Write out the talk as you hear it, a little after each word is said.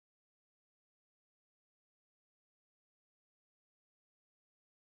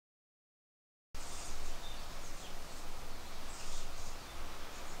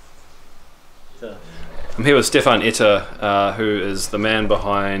I'm here with Stefen Etter, who is the man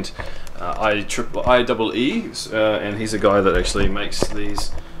behind IEEs, and he's a guy that actually makes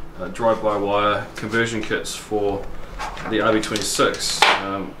these drive-by-wire conversion kits for the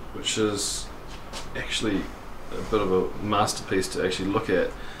RB26, which is actually a bit of a masterpiece to actually look at.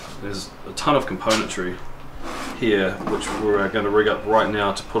 There's a ton of componentry here, which we're going to rig up right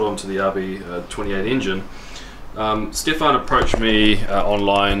now to put onto the RB28 engine. Stefen approached me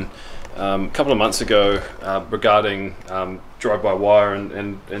online a couple of months ago regarding drive-by-wire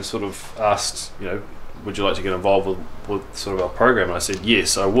and sort of asked, you know, would you like to get involved with sort of our program? And I said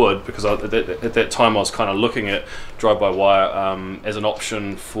yes, I would, because at that time I was kind of looking at drive-by-wire as an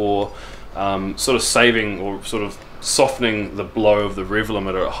option for sort of saving or sort of softening the blow of the rev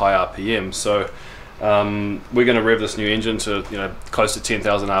limiter at high RPM. So we're going to rev this new engine to, you know, close to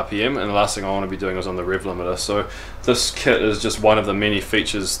 10,000 RPM, and the last thing I want to be doing is on the rev limiter. So this kit is just one of the many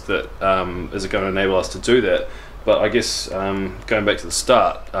features that is going to enable us to do that. But I guess going back to the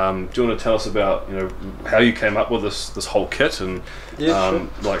start, do you want to tell us about, you know, how you came up with this whole kit, and sure.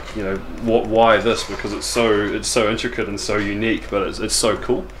 like, you know, why this? Because it's so intricate and so unique, but it's so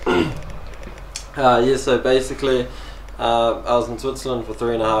cool. Yeah, so basically I was in Switzerland for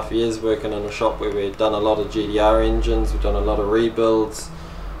 3.5 years working in a shop where we'd done a lot of GDR engines, we've done a lot of rebuilds,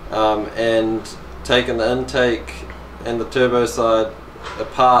 and taking the intake and the turbo side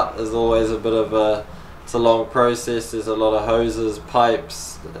apart is always a bit of it's a long process. There's a lot of hoses,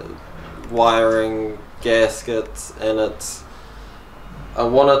 pipes, wiring, gaskets, and I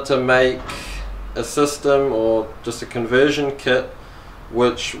wanted to make a system or just a conversion kit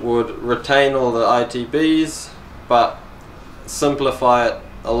which would retain all the ITBs but simplify it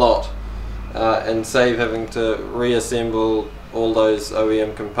a lot and save having to reassemble all those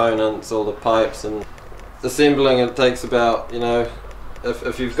OEM components, all the pipes, and assembling it takes about, you know,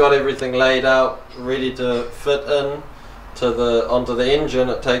 if you've got everything laid out ready to fit in to onto the engine,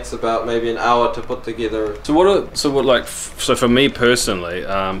 it takes about maybe an hour to put together. So for me personally,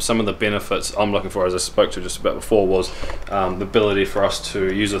 some of the benefits I'm looking for, as I spoke to just about before, was the ability for us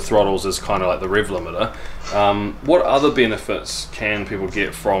to use the throttles as kind of like the rev limiter. What other benefits can people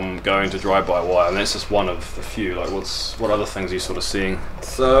get from going to drive-by-wire? And that's just one of the few. Like, what other things are you sort of seeing?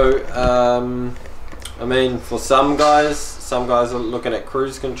 So I mean, for some guys are looking at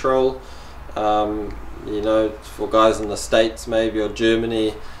cruise control. You know, for guys in the States maybe, or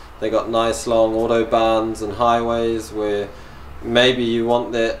Germany, they got nice long autobahns and highways where maybe you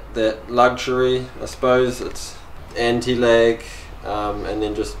want that luxury. I suppose it's anti-lag, and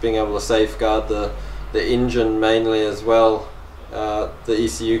then just being able to safeguard the engine mainly as well. The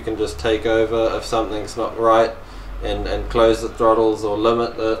ECU can just take over if something's not right and close the throttles or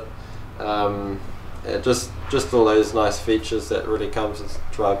limit it. Yeah, just all those nice features that really comes with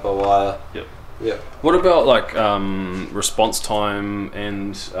drive-by-wire. Yep. Yeah. What about like response time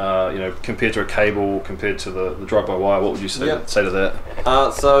and you know, compared to a cable, compared to the drive-by-wire? What would you say to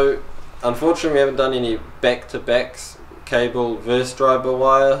that? So unfortunately we haven't done any back-to-backs, cable versus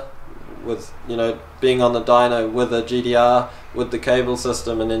drive-by-wire, with, you know, being on the dyno with a GDR with the cable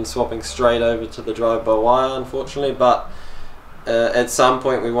system and then swapping straight over to the drive-by-wire, unfortunately. But at some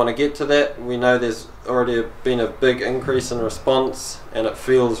point we want to get to that. We know there's already been a big increase in response and it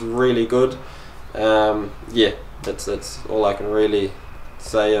feels really good. Yeah, that's all I can really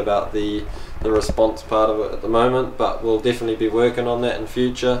say about the response part of it at the moment, but we'll definitely be working on that in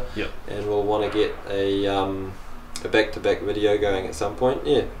future. Yep. And we'll want to get a back-to-back video going at some point.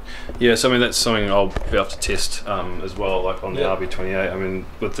 Yeah, so I mean, that's something I'll be able to test as well, like on the RB28. I mean,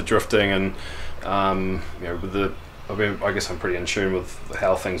 with the drifting and you know, with I guess I'm pretty in tune with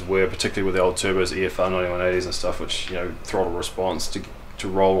how things were, particularly with the old turbos, EFR 9180s and stuff, which, you know, throttle response to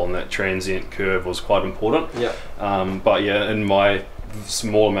roll on that transient curve was quite important. Yeah. But yeah, in my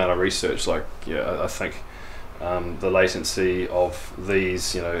small amount of research, like, yeah, I think the latency of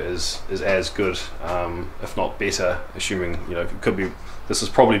these, you know, is as good, if not better, assuming, you know, it could be. This is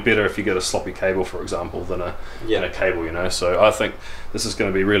probably better if you get a sloppy cable, for example, than a cable, you know. So I think this is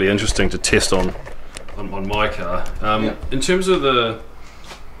going to be really interesting to test on my car. In terms of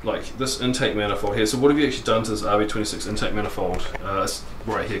this intake manifold here, so what have you actually done to this RB26 intake manifold? It's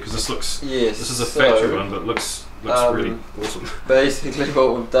right here, because this looks, this is a factory one, but looks really awesome. Basically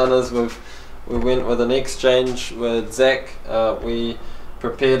what we've done is we went with an exchange with Zach. We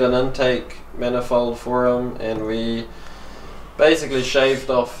prepared an intake manifold for him, and we basically shaved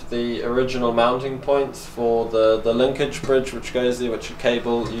off the original mounting points for the linkage bridge which goes there, which a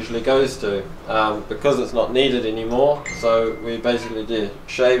cable usually goes to, because it's not needed anymore. So we basically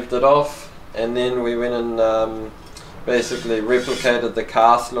shaved it off, and then we went and basically replicated the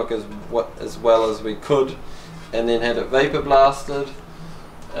cast look as well as we could, and then had it vapor blasted.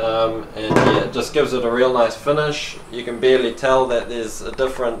 And yeah, it just gives it a real nice finish. You can barely tell that there's a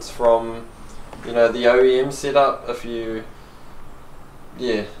difference from, you know, the OEM setup. If you,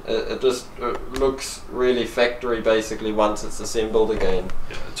 yeah, it looks really factory basically once it's assembled again.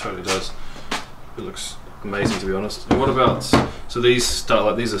 Yeah, it totally does. It looks amazing, to be honest. And what about, so these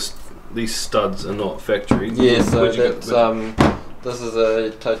studs are not factory? Yeah, so that's this is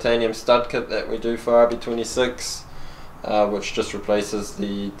a titanium stud kit that we do for RB26. Which just replaces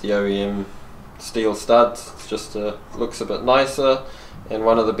the OEM steel studs. It's just looks a bit nicer, and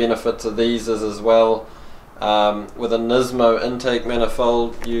one of the benefits of these is as well, with a Nismo intake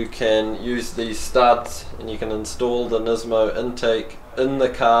manifold, you can use these studs and you can install the Nismo intake in the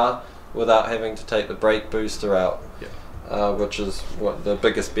car without having to take the brake booster out. Yeah. Which is what the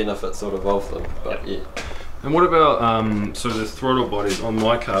biggest benefit sort of them. But yeah. And what about, so the throttle bodies on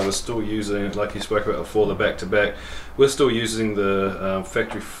my car, we're still using, like you spoke about before, the back-to-back, we're still using the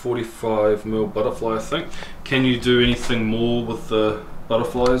factory 45mm butterfly, I think. Can you do anything more with the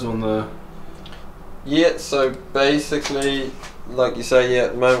butterflies on the... Yeah, so basically, like you say, yeah,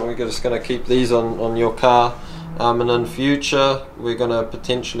 at the moment we're just going to keep these on your car. And in future, we're going to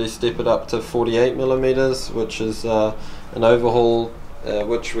potentially step it up to 48mm, which is an overhaul,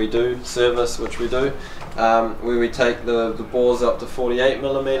 which we do, where we take the bores up to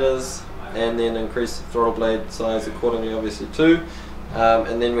 48mm and then increase the throttle blade size accordingly, obviously too.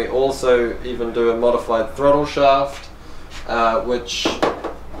 And then we also even do a modified throttle shaft, which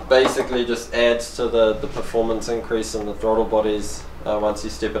basically just adds to the performance increase in the throttle bodies once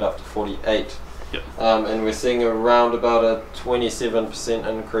you step it up to 48. Yep. And we're seeing around about a 27%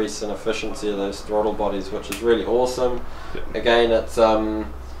 increase in efficiency of those throttle bodies, which is really awesome. Yep. Again, it's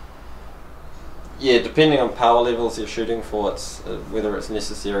yeah, depending on power levels you're shooting for, it's whether it's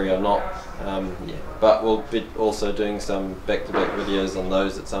necessary or not. Yeah. But we'll be also doing some back-to-back videos on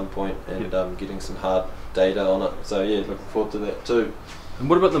those at some point, and getting some hard data on it. So yeah, looking forward to that too. And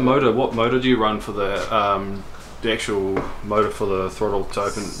what about the motor? What motor do you run for the actual motor for the throttle to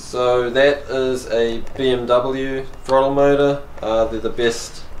open? So that is a BMW throttle motor. They're the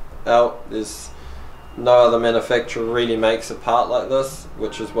best out. There's no other manufacturer really makes a part like this,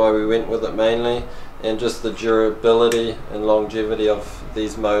 which is why we went with it mainly. And just the durability and longevity of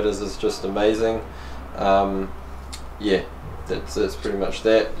these motors is just amazing. Yeah, that's pretty much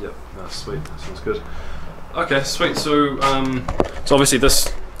that. Yep, that's sweet. That sounds good. Okay, sweet. So, so obviously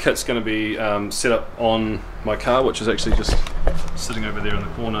this kit's going to be set up on my car, which is actually just sitting over there in the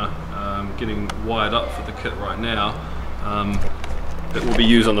corner, getting wired up for the kit right now. It will be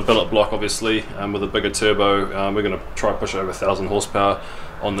used on the billet block, obviously, with a bigger turbo. We're going to try push over 1,000 horsepower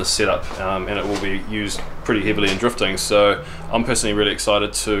on this setup, and it will be used pretty heavily in drifting. So I'm personally really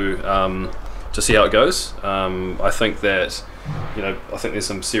excited to see how it goes. I think that, you know, I think there's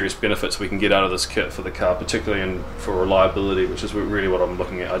some serious benefits we can get out of this kit for the car, particularly for reliability, which is really what I'm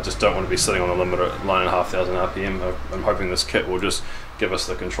looking at. I just don't want to be sitting on a limit at 9,500 RPM. I'm hoping this kit will just give us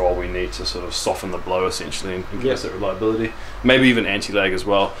the control we need to sort of soften the blow essentially and give us that reliability. Maybe even anti-lag as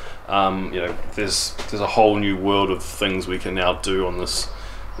well. You know, there's a whole new world of things we can now do on this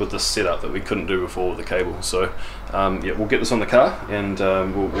with this setup that we couldn't do before with the cable. So yeah, we'll get this on the car, and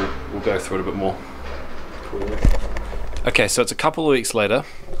we'll go through it a bit more. Cool. Okay, so it's a couple of weeks later.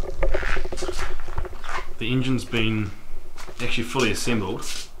 The engine's been actually fully assembled,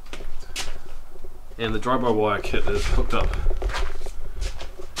 and the drive-by-wire kit is hooked up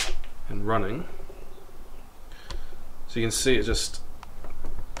and running. So you can see it just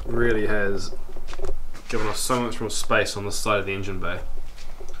really has given us so much more space on the side of the engine bay,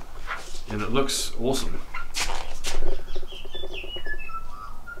 and it looks awesome.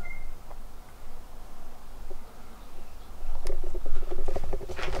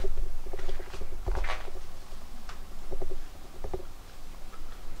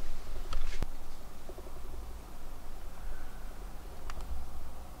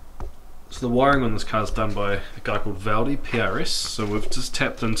 So the wiring on this car is done by a guy called Valdi, PRS. So we've just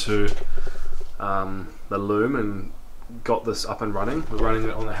tapped into the loom and got this up and running. We're running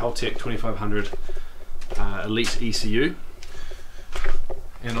it on the Haltech 2500 Elite ECU.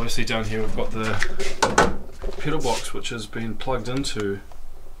 And obviously down here we've got the pedal box, which has been plugged into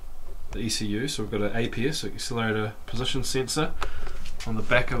the ECU. So we've got an APS, accelerator position sensor. On the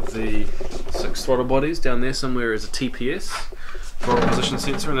back of the 6 throttle bodies down there somewhere is a TPS, throttle position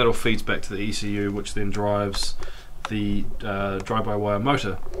sensor, and that all feeds back to the ECU, which then drives the drive-by-wire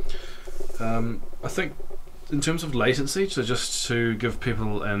motor. I think in terms of latency, so just to give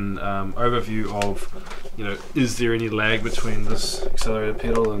people an overview of, is there any lag between this accelerator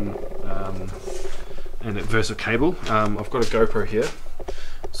pedal and it versus a cable. I've got a GoPro here,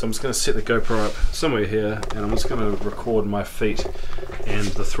 so I'm just going to set the GoPro up somewhere here, and I'm just going to record my feet and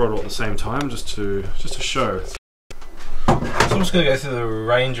the throttle at the same time, just to show. So I'm just going to go through the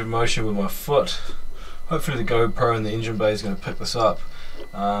range of motion with my foot. Hopefully the GoPro and the engine bay is going to pick this up.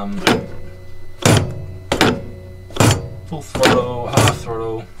 Full throttle, half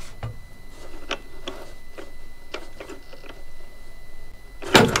throttle.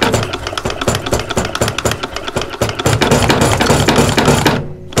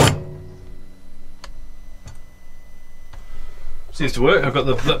 Seems to work. I've got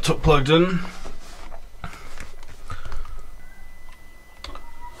the laptop plugged in.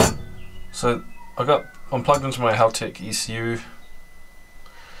 So I'm plugged into my Haltech ECU.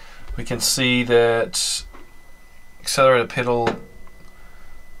 We can see that accelerator pedal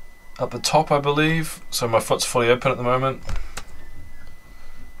up the top, I believe. So my foot's fully open at the moment.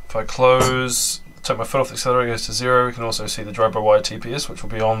 If I close, take my foot off the accelerator, it goes to 0. We can also see the drive-by-wire TPS, which will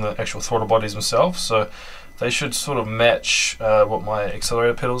be on the actual throttle bodies themselves. So they should sort of match what my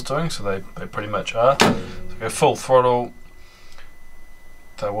accelerator pedal is doing. So they pretty much are. So I go full throttle.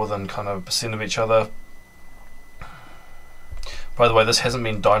 They're within kind of % of each other. By the way, this hasn't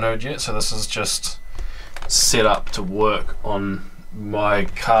been dynoed yet, so this is just set up to work on my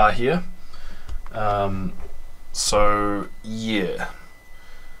car here. So yeah,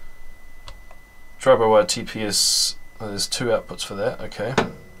 drive-by-wire TPS, there's 2 outputs for that. Okay,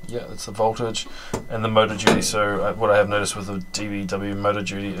 yeah, that's the voltage and the motor duty. So what I have noticed with the DBW motor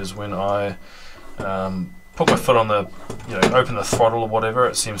duty is when I put my foot on the, open the throttle or whatever,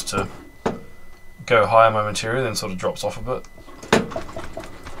 it seems to go higher momentarily, then sort of drops off a bit.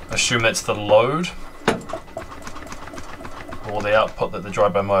 I assume that's the load or the output that the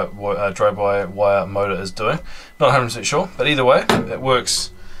drive-by-wire motor is doing. Not 100% sure, but either way, it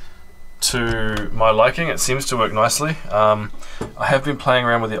works to my liking. It seems to work nicely. I have been playing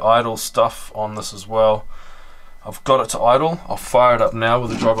around with the idle stuff on this as well. I've got it to idle. I'll fire it up now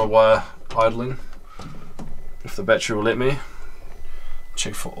with the drive-by-wire idling, if the battery will let me.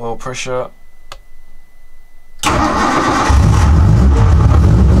 Check for oil pressure.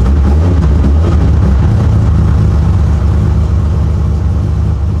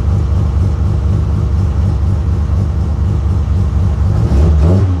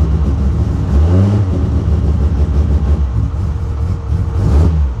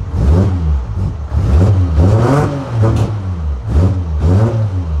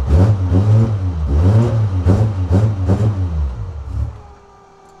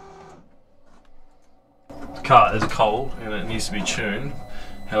 Car is cold and it needs to be tuned.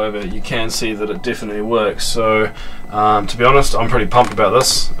 However, you can see that it definitely works. So to be honest, I'm pretty pumped about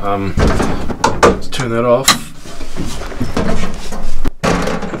this. Let's turn that off.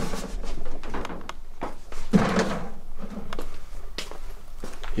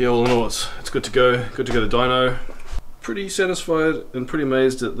 Yeah, all in all, it's good to go. Good to go to dyno. Pretty satisfied and pretty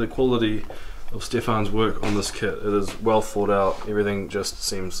amazed at the quality of Stefen's work on this kit. It is well thought out. Everything just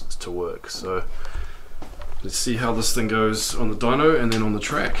seems to work. So let's see how this thing goes on the dyno and then on the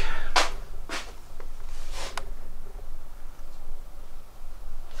track.